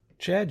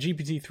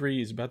ChatGPT-3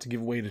 is about to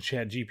give way to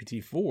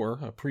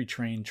ChatGPT-4, a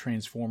pre-trained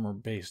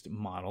transformer-based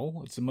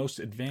model. It's the most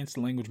advanced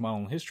language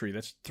model in history.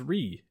 That's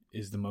 3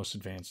 is the most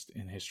advanced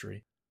in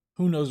history.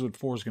 Who knows what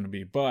 4 is going to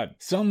be, but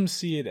some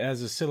see it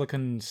as a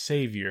silicon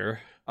savior,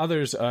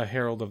 others a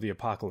herald of the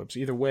apocalypse.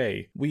 Either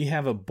way, we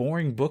have a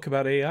boring book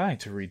about AI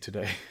to read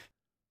today.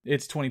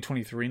 It's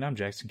 2023 and I'm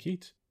Jackson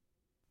Keats.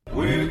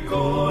 We're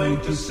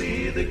going to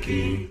see the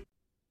king.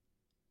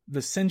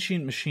 The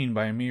Sentient Machine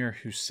by Amir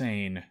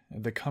Hussain,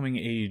 The Coming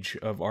Age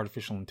of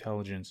Artificial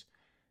Intelligence,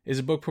 is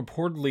a book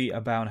purportedly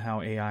about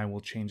how AI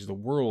will change the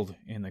world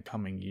in the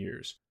coming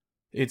years.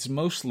 It's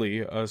mostly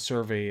a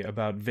survey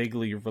about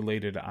vaguely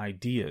related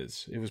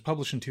ideas. It was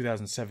published in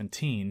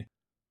 2017,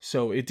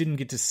 so it didn't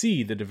get to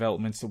see the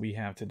developments that we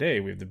have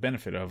today, we have the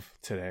benefit of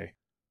today.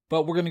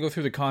 But we're going to go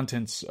through the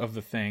contents of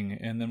the thing,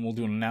 and then we'll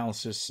do an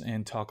analysis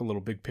and talk a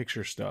little big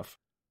picture stuff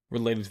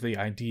related to the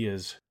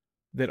ideas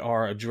that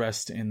are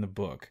addressed in the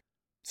book.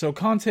 So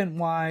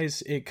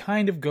content-wise, it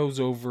kind of goes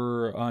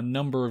over a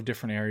number of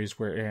different areas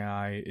where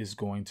AI is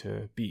going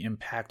to be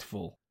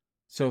impactful.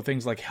 So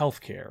things like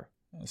healthcare.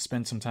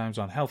 Spend some time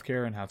on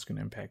healthcare and how it's going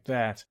to impact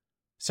that.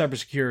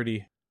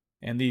 Cybersecurity,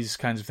 and these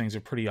kinds of things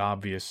are pretty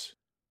obvious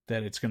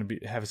that it's going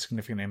to have a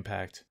significant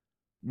impact.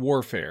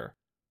 Warfare.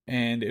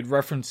 And it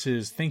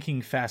references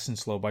Thinking Fast and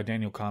Slow by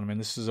Daniel Kahneman.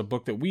 This is a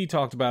book that we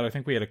talked about. I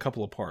think we had a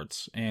couple of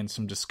parts and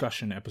some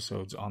discussion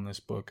episodes on this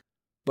book.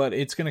 But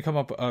it's going to come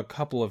up a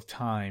couple of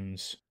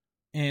times.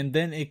 And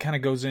then it kind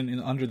of goes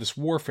in under this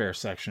warfare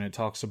section. It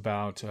talks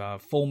about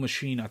full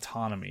machine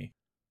autonomy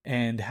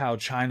and how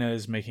China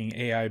is making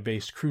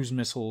AI-based cruise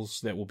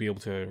missiles that will be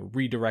able to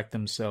redirect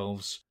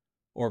themselves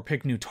or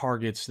pick new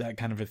targets, that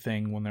kind of a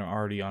thing, when they're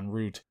already en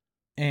route.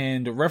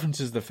 And it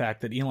references the fact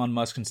that Elon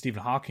Musk and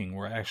Stephen Hawking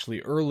were actually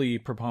early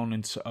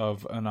proponents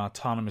of an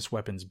autonomous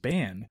weapons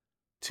ban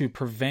to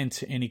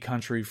prevent any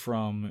country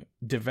from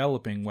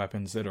developing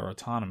weapons that are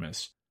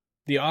autonomous.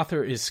 The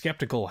author is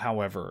skeptical,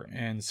 however,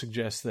 and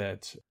suggests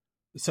that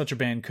such a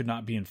ban could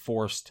not be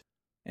enforced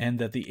and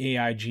that the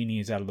AI genie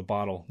is out of the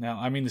bottle. Now,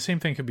 I mean, the same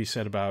thing could be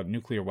said about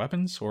nuclear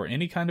weapons or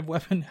any kind of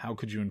weapon. How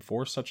could you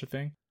enforce such a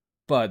thing?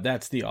 But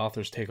that's the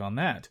author's take on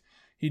that.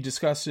 He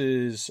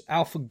discusses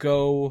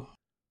AlphaGo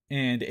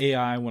and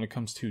AI when it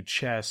comes to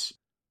chess.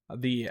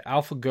 The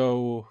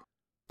AlphaGo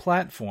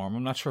platform,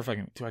 I'm not sure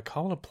if do I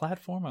call it a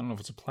platform? I don't know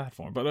if it's a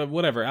platform, but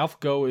whatever.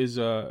 AlphaGo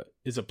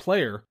is a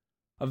player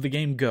of the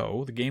game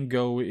Go. The game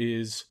Go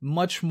is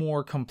much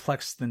more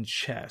complex than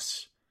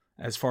chess,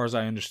 as far as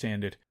I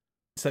understand it.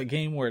 It's that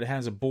game where it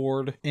has a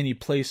board, and you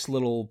place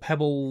little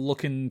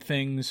pebble-looking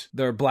things.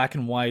 They're black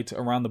and white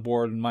around the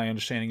board, and my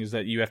understanding is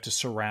that you have to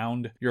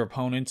surround your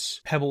opponent's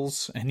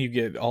pebbles, and you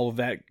get all of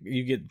that.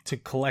 You get to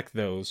collect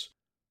those.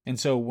 And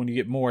so when you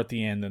get more at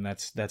the end, then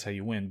that's how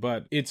you win.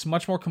 But it's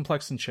much more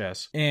complex than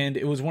chess. And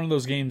it was one of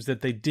those games that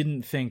they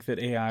didn't think that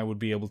AI would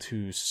be able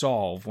to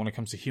solve when it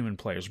comes to human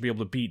players, be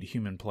able to beat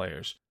human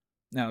players.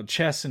 Now,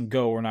 chess and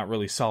Go are not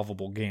really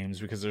solvable games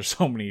because there's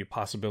so many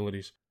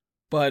possibilities.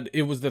 But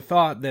it was the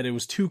thought that it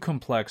was too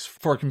complex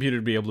for a computer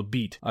to be able to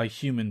beat a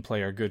human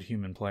player, a good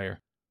human player.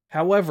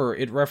 However,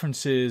 it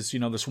references,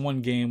 this one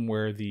game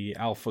where the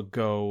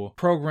AlphaGo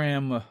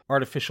program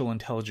artificial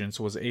intelligence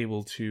was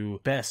able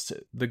to best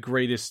the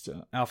greatest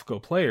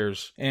AlphaGo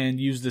players and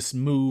use this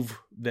move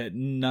that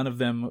none of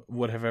them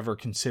would have ever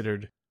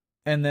considered.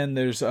 And then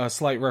there's a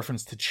slight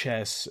reference to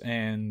chess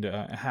and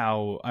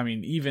how,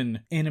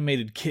 even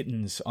animated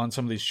kittens on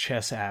some of these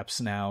chess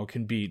apps now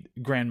can beat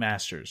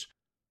grandmasters.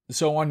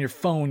 So on your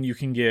phone, you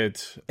can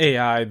get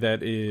AI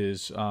that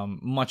is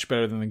much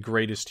better than the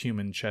greatest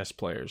human chess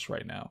players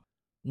right now,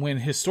 when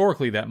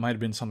historically that might have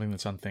been something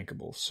that's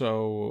unthinkable.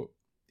 So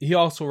he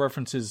also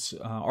references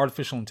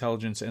artificial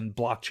intelligence and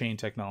blockchain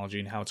technology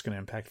and how it's going to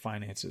impact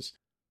finances.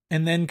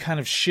 And then kind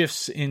of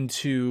shifts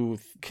into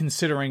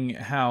considering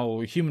how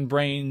human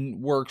brain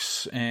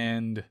works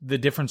and the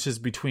differences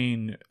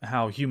between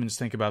how humans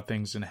think about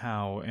things and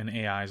how an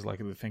AI is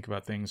likely to think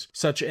about things,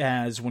 such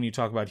as when you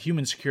talk about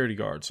human security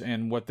guards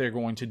and what they're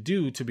going to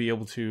do to be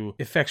able to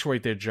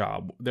effectuate their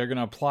job. They're going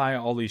to apply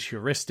all these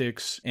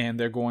heuristics and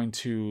they're going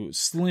to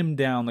slim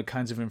down the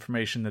kinds of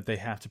information that they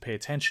have to pay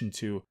attention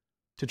to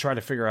try to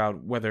figure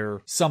out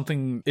whether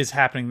something is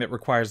happening that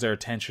requires their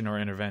attention or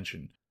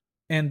intervention.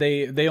 And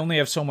they only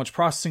have so much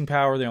processing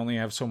power, they only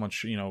have so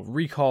much,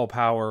 recall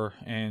power,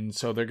 and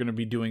so they're going to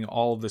be doing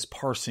all of this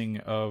parsing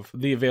of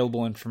the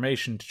available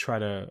information to try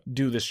to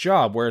do this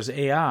job, whereas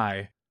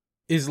AI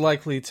is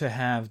likely to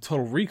have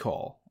total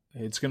recall.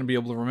 It's going to be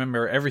able to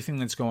remember everything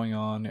that's going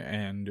on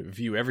and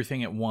view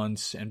everything at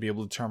once and be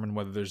able to determine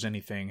whether there's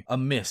anything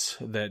amiss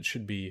that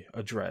should be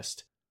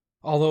addressed.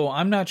 Although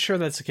I'm not sure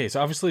that's the case.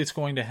 Obviously, it's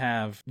going to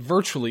have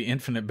virtually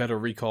infinite better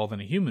recall than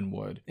a human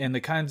would. And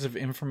the kinds of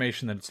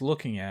information that it's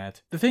looking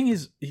at. The thing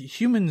is,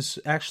 humans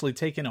actually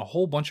take in a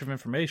whole bunch of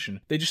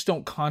information. They just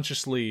don't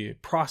consciously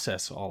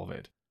process all of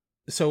it.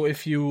 So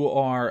if you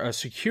are a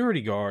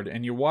security guard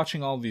and you're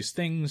watching all these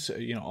things,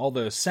 all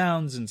the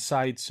sounds and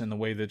sights and the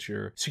way that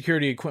your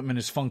security equipment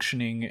is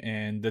functioning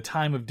and the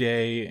time of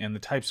day and the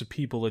types of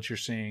people that you're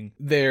seeing,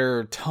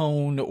 their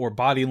tone or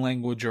body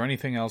language or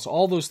anything else,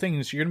 all those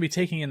things, you're going to be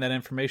taking in that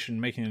information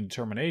and making a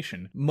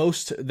determination.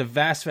 The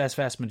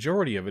vast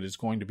majority of it is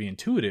going to be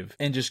intuitive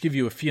and just give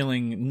you a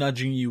feeling,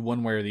 nudging you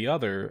one way or the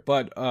other.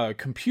 But a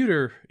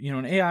computer,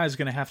 an AI is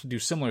going to have to do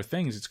similar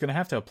things. It's going to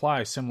have to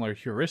apply similar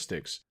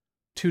heuristics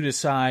to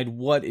decide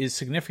what is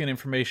significant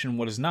information,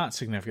 what is not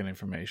significant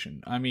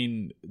information. I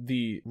mean,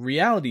 the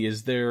reality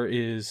is there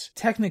is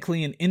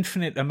technically an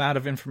infinite amount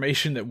of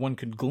information that one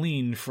could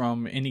glean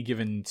from any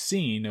given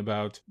scene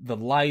about the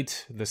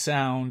light, the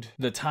sound,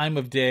 the time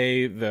of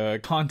day, the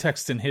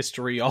context and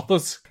history, all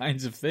those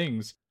kinds of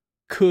things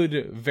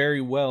could very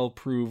well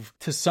prove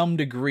to some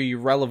degree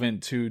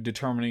relevant to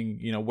determining,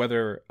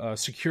 whether a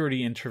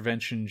security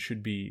intervention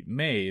should be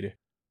made.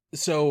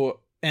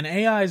 So an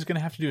AI is going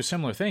to have to do a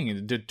similar thing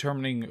in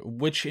determining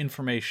which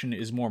information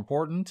is more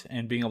important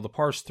and being able to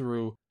parse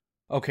through,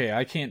 okay,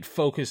 I can't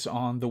focus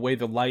on the way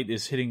the light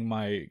is hitting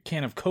my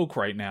can of Coke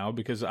right now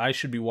because I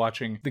should be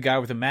watching the guy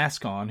with a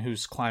mask on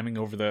who's climbing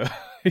over the,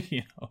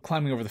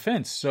 climbing over the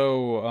fence.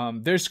 So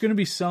there's going to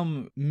be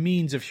some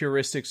means of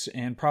heuristics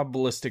and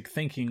probabilistic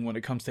thinking when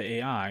it comes to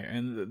AI.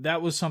 And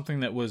that was something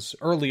that was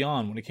early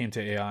on when it came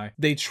to AI.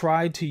 They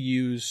tried to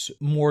use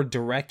more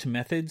direct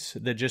methods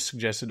that just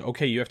suggested,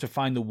 okay, you have to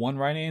find the one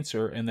right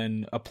answer and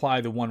then apply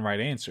the one right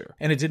answer.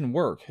 And it didn't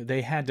work.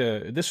 This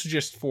was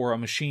just for a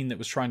machine that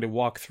was trying to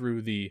walk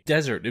through the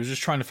desert. It was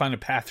just trying to find a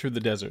path through the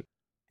desert.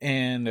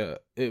 And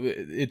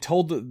it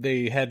told that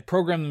they had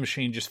programmed the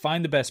machine, just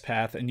find the best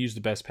path and use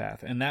the best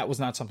path. And that was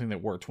not something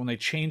that worked. When they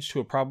changed to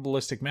a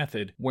probabilistic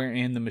method,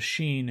 wherein the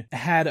machine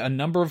had a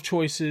number of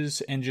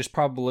choices and just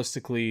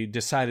probabilistically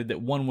decided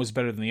that one was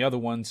better than the other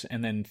ones,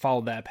 and then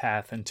followed that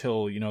path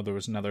until,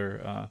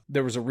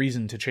 there was a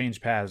reason to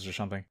change paths or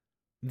something.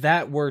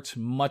 That worked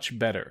much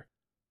better.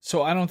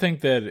 So I don't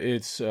think that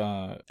it's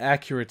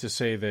accurate to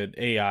say that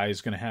AI is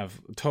going to have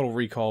total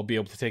recall, be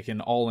able to take in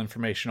all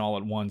information all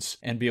at once,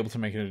 and be able to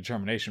make a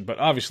determination. But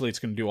obviously it's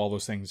going to do all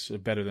those things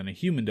better than a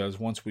human does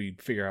once we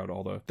figure out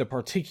all the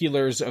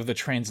particulars of the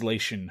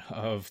translation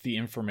of the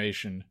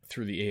information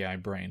through the AI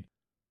brain.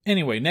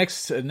 Anyway,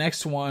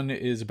 next one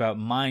is about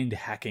mind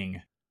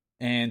hacking.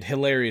 And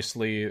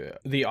hilariously,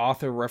 the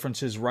author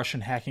references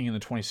Russian hacking in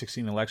the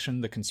 2016 election,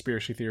 the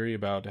conspiracy theory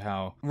about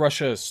how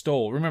Russia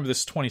stole. Remember, this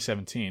is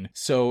 2017,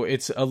 so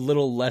it's a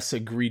little less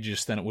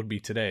egregious than it would be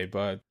today,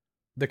 but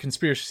the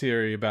conspiracy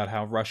theory about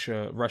how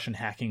Russian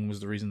hacking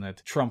was the reason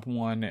that Trump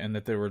won, and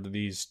that there were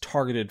these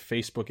targeted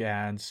Facebook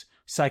ads,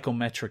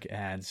 psychometric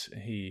ads,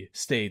 he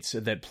states,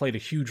 that played a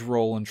huge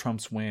role in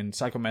Trump's win.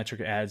 Psychometric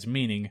ads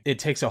meaning it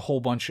takes a whole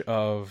bunch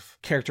of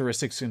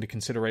characteristics into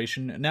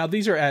consideration. Now,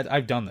 these are ads,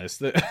 I've done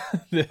this, on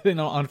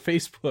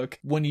Facebook,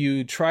 when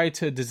you try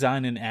to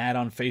design an ad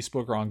on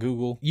Facebook or on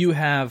Google, you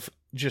have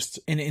just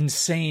an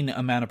insane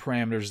amount of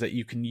parameters that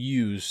you can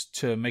use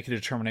to make a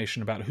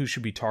determination about who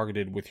should be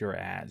targeted with your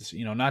ads.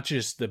 Not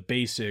just the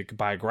basic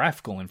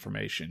biographical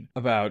information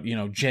about,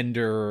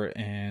 gender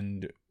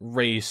and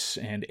race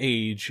and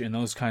age and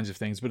those kinds of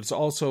things, but it's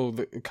also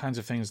the kinds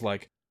of things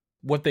like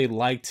what they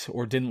liked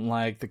or didn't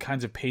like, the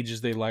kinds of pages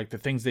they liked, the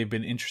things they've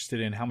been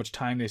interested in, how much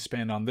time they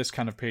spend on this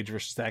kind of page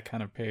versus that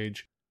kind of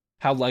page,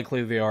 how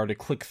likely they are to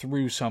click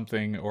through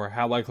something, or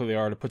how likely they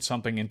are to put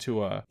something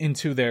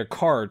into their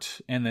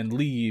cart and then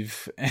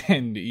leave,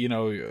 and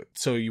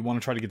so you want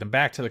to try to get them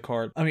back to the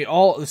cart. I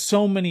mean,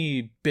 so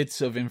many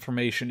bits of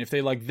information. If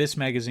they like this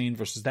magazine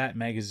versus that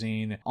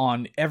magazine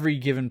on every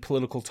given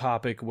political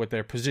topic, what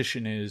their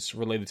position is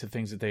related to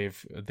things that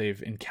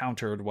they've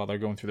encountered while they're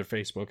going through their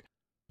Facebook.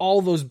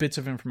 All those bits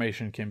of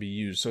information can be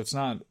used, so it's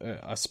not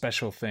a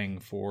special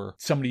thing for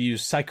somebody to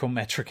use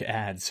psychometric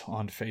ads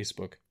on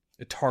Facebook.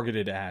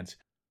 Targeted ads.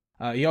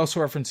 He also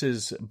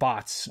references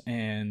bots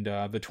and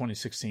the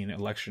 2016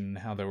 election,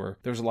 how there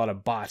was a lot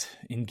of bot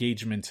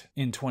engagement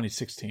in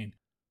 2016.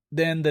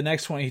 Then the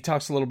next one, he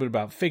talks a little bit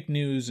about fake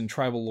news and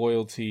tribal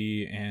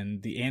loyalty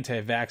and the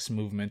anti-vax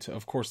movement.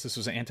 Of course, this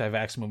was an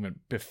anti-vax movement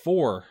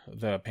before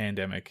the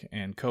pandemic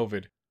and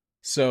COVID.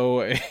 So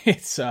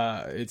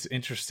it's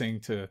interesting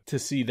to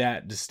see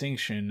that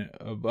distinction,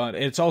 but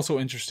it's also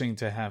interesting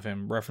to have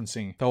him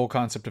referencing the whole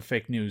concept of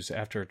fake news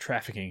after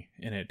trafficking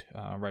in it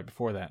right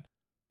before that.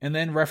 And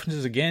then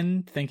references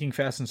again Thinking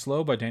Fast and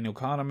Slow by Daniel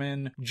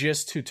Kahneman,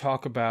 just to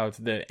talk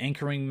about the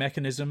anchoring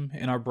mechanism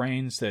in our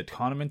brains that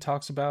Kahneman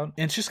talks about.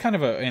 And it's just kind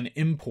of an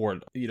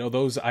import,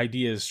 those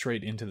ideas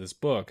straight into this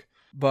book.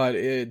 But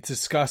it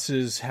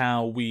discusses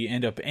how we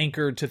end up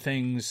anchored to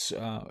things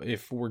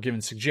if we're given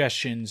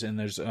suggestions, and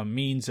there's a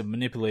means of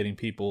manipulating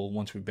people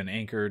once we've been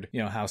anchored,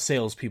 how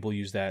salespeople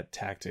use that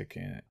tactic.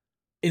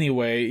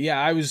 Anyway,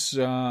 yeah, I was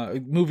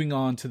moving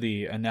on to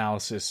the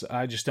analysis.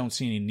 I just don't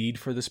see any need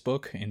for this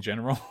book in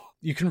general.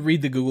 You can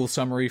read the Google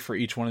summary for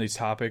each one of these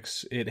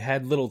topics. It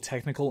had little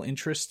technical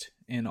interest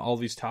in all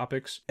these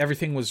topics.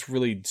 Everything was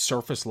really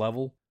surface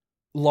level.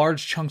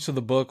 large chunks of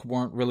the book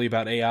weren't really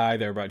about AI,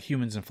 they're about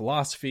humans and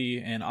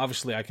philosophy, and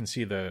obviously I can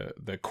see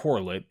the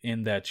correlate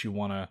in that you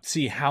want to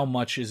see how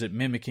much is it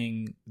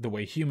mimicking the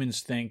way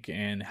humans think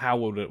and how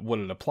would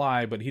it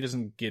apply, but he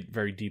doesn't get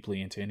very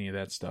deeply into any of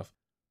that stuff.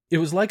 It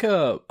was like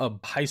a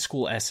high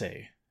school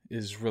essay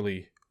is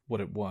really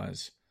what it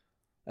was.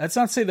 That's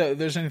not to say that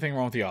there's anything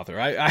wrong with the author.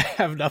 I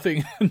have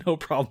no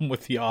problem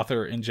with the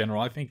author in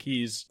general. I think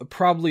he's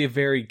probably a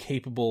very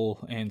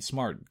capable and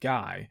smart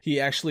guy. He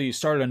actually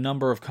started a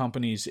number of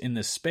companies in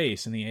this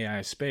space, in the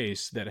AI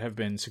space, that have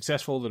been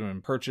successful, that have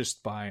been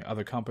purchased by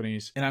other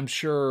companies. And I'm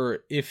sure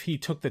if he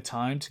took the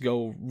time to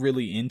go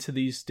really into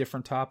these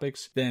different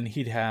topics, then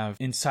he'd have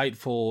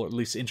insightful, at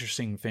least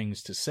interesting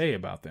things to say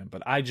about them.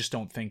 But I just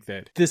don't think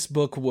that this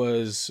book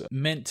was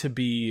meant to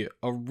be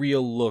a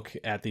real look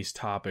at these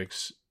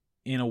topics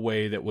in a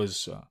way that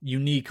was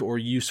unique or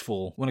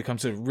useful when it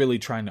comes to really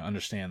trying to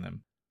understand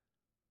them.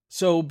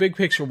 So big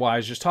picture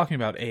wise, just talking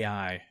about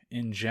AI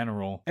in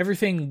general,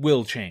 everything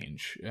will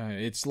change.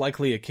 It's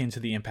likely akin to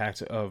the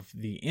impact of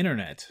the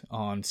internet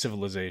on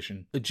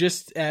civilization.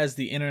 Just as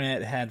the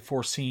internet had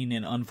foreseen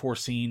and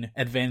unforeseen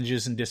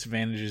advantages and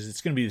disadvantages, it's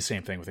going to be the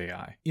same thing with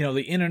AI. You know,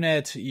 the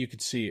internet, you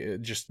could see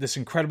just this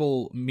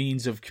incredible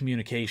means of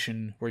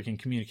communication where you can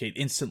communicate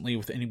instantly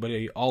with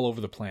anybody all over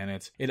the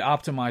planet. It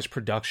optimized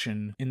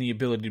production in the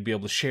ability to be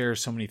able to share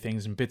so many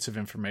things and bits of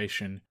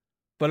information.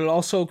 But it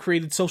also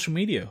created social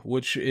media,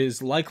 which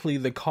is likely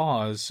the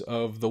cause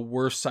of the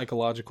worst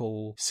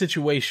psychological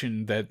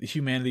situation that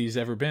humanity's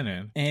ever been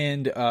in.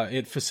 And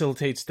it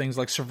facilitates things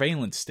like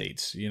surveillance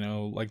states, you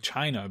know, like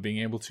China being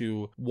able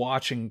to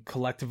watch and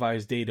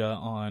collectivize data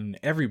on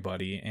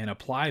everybody and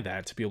apply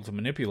that to be able to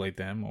manipulate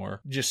them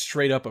or just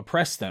straight up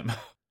oppress them.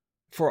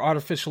 For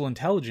artificial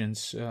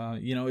intelligence,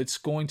 it's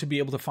going to be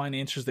able to find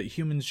answers that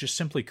humans just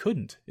simply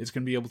couldn't. It's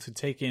going to be able to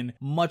take in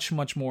much,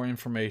 much more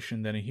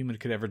information than a human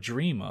could ever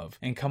dream of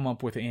and come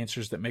up with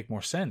answers that make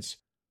more sense.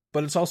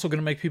 But it's also going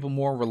to make people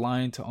more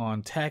reliant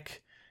on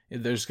tech.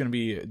 There's going to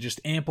be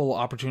just ample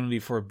opportunity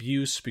for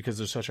abuse because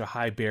there's such a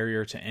high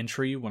barrier to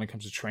entry when it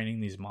comes to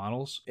training these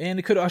models. And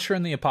it could usher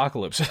in the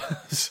apocalypse.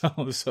 So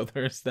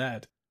there's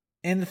that.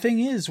 And the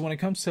thing is, when it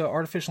comes to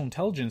artificial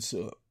intelligence,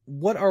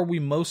 what are we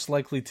most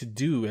likely to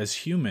do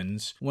as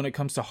humans when it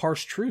comes to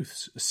harsh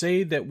truths?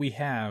 Say that we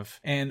have,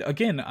 and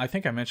again, I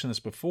think I mentioned this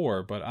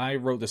before, but I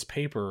wrote this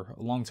paper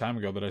a long time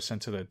ago that I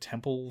sent to the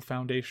Temple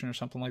Foundation or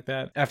something like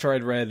that, after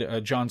I'd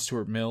read John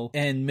Stuart Mill.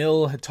 And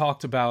Mill had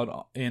talked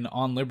about, in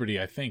On Liberty,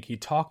 I think, he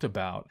talked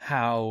about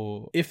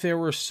how if there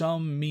were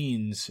some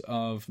means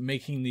of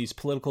making these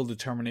political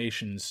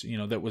determinations,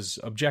 that was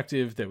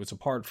objective, that was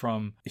apart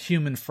from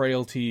human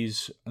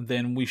frailties,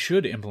 then we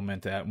should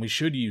implement that, and we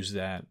should use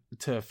that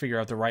to figure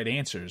out the right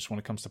answers when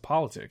it comes to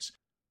politics.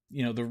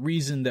 The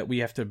reason that we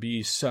have to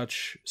be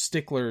such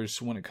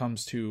sticklers when it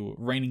comes to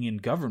reining in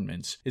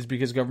governments is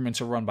because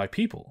governments are run by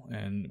people,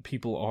 and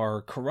people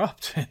are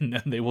corrupt,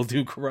 and they will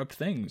do corrupt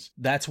things.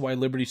 That's why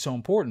liberty's so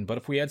important. But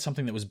if we had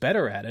something that was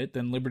better at it,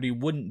 then liberty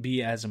wouldn't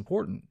be as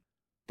important.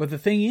 But the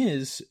thing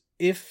is,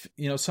 if,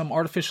 some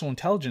artificial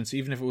intelligence,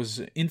 even if it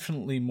was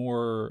infinitely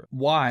more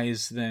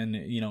wise than,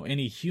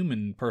 any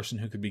human person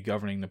who could be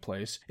governing the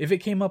place, if it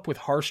came up with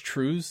harsh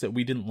truths that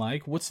we didn't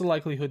like, what's the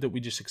likelihood that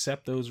we just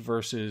accept those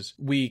versus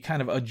we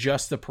kind of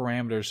adjust the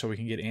parameters so we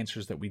can get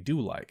answers that we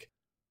do like?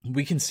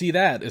 We can see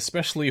that,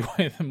 especially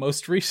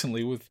most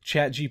recently with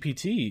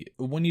ChatGPT.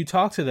 When you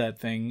talk to that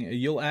thing,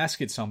 you'll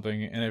ask it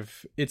something, and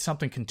if it's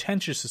something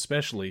contentious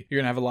especially, you're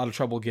going to have a lot of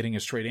trouble getting a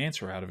straight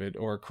answer out of it,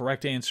 or a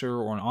correct answer,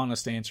 or an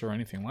honest answer, or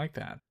anything like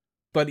that.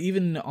 But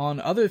even on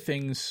other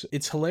things,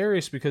 it's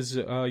hilarious because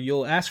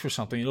you'll ask for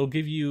something, it'll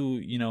give you,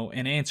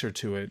 an answer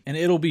to it, and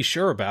it'll be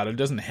sure about it. It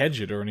doesn't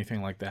hedge it or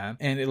anything like that.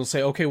 And it'll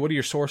say, okay, what are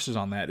your sources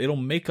on that? It'll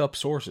make up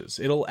sources.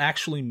 It'll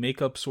actually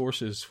make up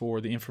sources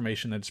for the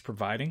information that it's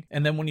providing.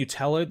 And then when you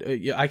tell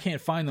it, I can't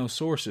find those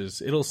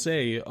sources, it'll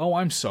say, oh,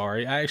 I'm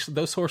sorry.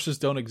 Those sources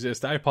don't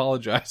exist. I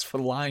apologize for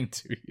lying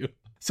to you.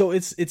 So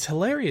it's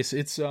hilarious.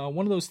 It's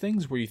one of those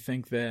things where you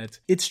think that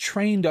it's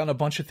trained on a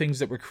bunch of things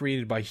that were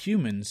created by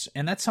humans,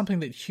 and that's something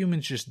that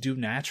humans just do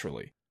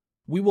naturally.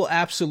 We will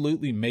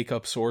absolutely make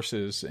up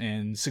sources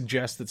and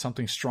suggest that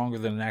something's stronger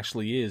than it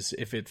actually is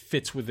if it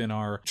fits within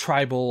our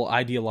tribal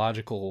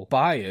ideological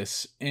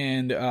bias,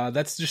 and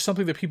that's just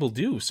something that people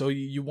do. So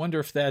you wonder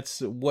if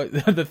that's what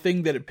the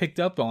thing that it picked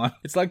up on.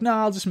 It's like,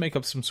 nah, I'll just make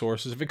up some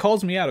sources. If it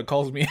calls me out, it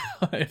calls me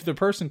out. If the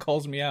person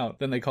calls me out,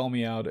 then they call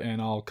me out and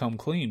I'll come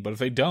clean. But if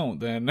they don't,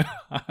 then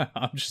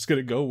I'm just going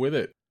to go with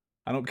it.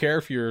 I don't care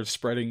if you're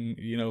spreading,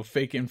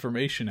 fake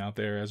information out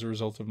there as a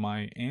result of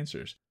my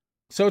answers.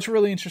 So it's a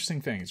really interesting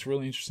thing.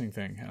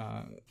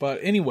 But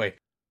anyway,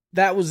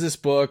 that was this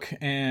book.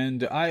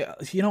 And I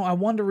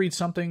wanted to read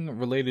something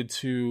related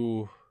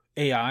to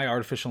AI,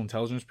 artificial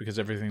intelligence, because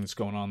everything that's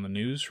going on in the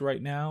news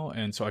right now.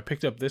 And so I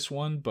picked up this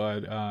one,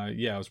 but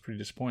it was pretty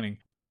disappointing.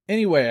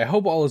 Anyway, I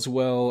hope all is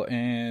well,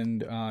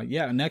 and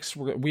next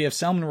we have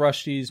Salman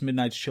Rushdie's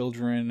Midnight's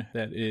Children.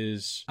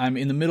 I'm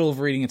in the middle of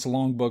reading. It's a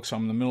long book, so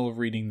I'm in the middle of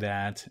reading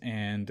that,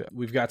 and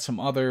we've got some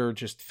other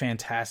just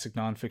fantastic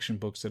nonfiction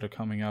books that are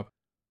coming up.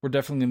 We're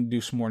definitely going to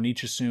do some more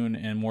Nietzsche soon,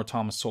 and more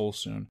Thomas Sowell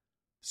soon.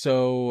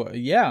 So,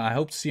 I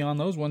hope to see you on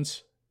those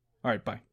ones. All right, bye.